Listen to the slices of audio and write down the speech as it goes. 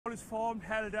Ball is formed,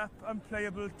 held up,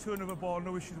 unplayable, turn of a ball,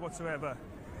 no issues whatsoever.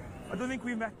 I don't think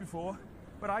we've met before,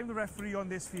 but I'm the referee on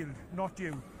this field, not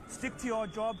you. Stick to your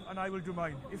job and I will do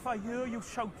mine. If I hear you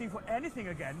shouting for anything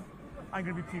again, I'm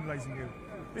going to be penalising you.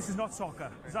 This is not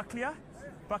soccer. Is that clear?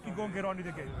 Back you go and get on with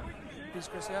the game. Please,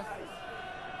 Chris, yeah?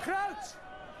 Crouch!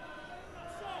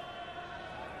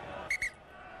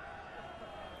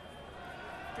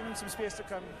 Give him some space to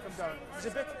come down. He's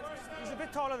a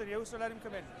bit taller than you, so let him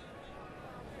come in.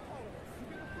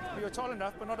 You're tall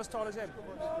enough, but not as tall as him.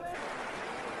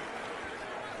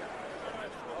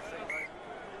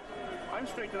 I'm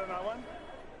straighter than that one.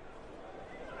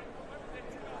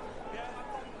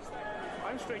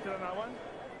 I'm straighter than that one.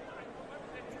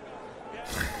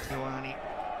 Ioane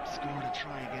scored a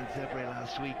try against Zebre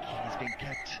last week. He's been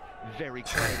kept very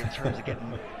quiet in terms of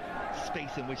getting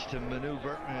space in which to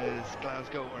manoeuvre, as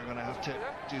Glasgow are going to have to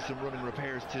do some running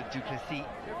repairs to Duplessis.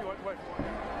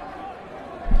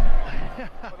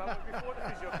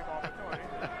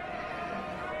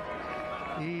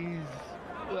 He's,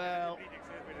 well,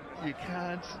 you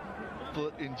can't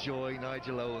but enjoy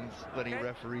Nigel Owens when he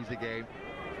referees a game.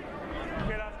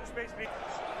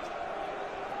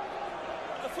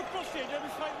 The football stadium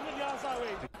is 500 yards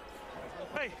away.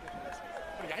 Hey!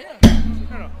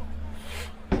 No.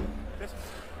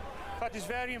 That is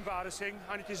very embarrassing,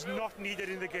 and it is not needed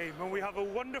in the game. And we have a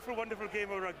wonderful, wonderful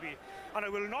game of rugby. And I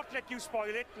will not let you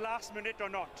spoil it, last minute or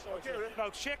not. Okay.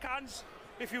 Now, shake hands,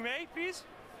 if you may, please.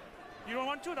 You don't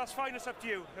want to? That's fine, it's up to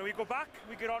you. Now we go back,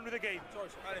 we get on with the game.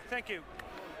 Thank you.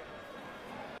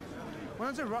 When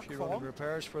there's a ruck form,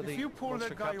 repairs for if you pull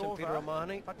that guy over, Peter,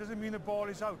 that doesn't mean the ball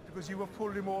is out, because you have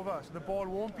pulled him over, so the ball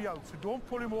won't be out. So don't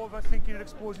pull him over thinking you're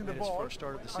exposing the ball,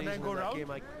 start of the season, and then go round, game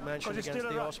I mentioned because against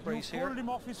the Ospreys you pulled him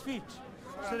off his feet.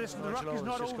 So this, the ruck is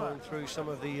not over. Going through some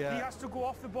of the, he has to go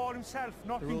off the ball himself,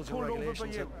 not being pulled over by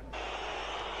you.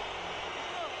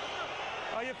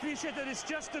 I appreciate that it's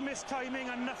just a mistiming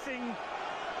and nothing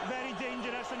very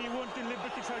dangerous, and you weren't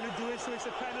deliberately trying to do it, so it's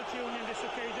a penalty only on this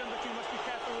occasion, but you must be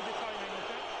careful with the timing,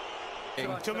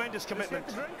 okay? Tremendous commitment.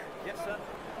 Drink? Yes, sir.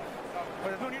 Well,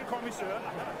 there's no need to call me sir.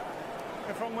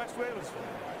 I'm from West Wales.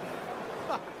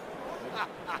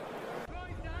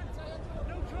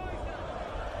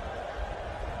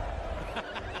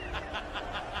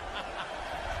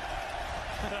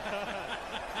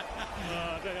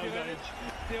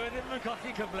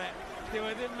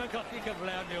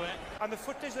 And the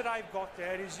footage that I've got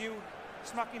there is you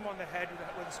smack him on the head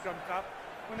with a scrum cap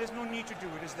when there's no need to do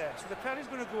it, is there? So the penalty's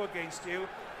going to go against you.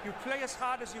 You play as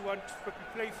hard as you want, but we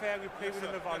play fair, we play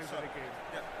within the values of the game.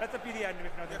 Let that be the end of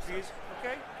it now, please.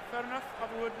 Okay? Fair enough?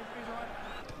 Have a word, please.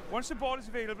 Once the ball is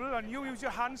available and you use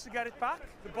your hands to get it back,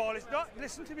 the ball is not.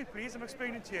 Listen to me, please. I'm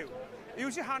explaining to you.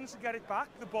 Use your hands to get it back,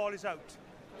 the ball is out.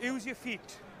 Use your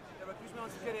feet.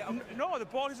 No, the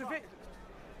ball is available.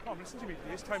 Come on, listen to me,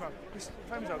 please. Time out.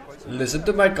 Time's out, boys. Listen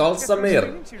to my calls, Samir.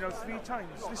 I'm to you now 3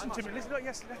 times. Listen to me. Listen,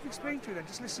 yes, let me explain to you then.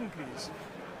 Just listen, please.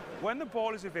 When the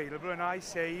ball is available and I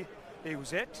say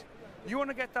use it, you want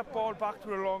to get that ball back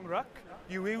to a long ruck,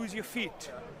 you use your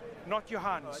feet, not your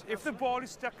hands. If the ball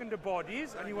is stuck in the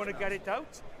bodies and you want to get it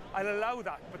out, I'll allow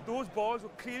that. But those balls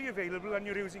are clearly available and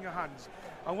you're using your hands.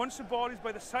 And once the ball is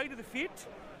by the side of the feet,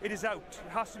 it is out.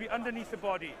 It has to be underneath the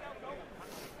body.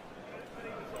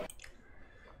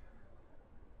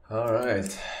 All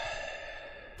right.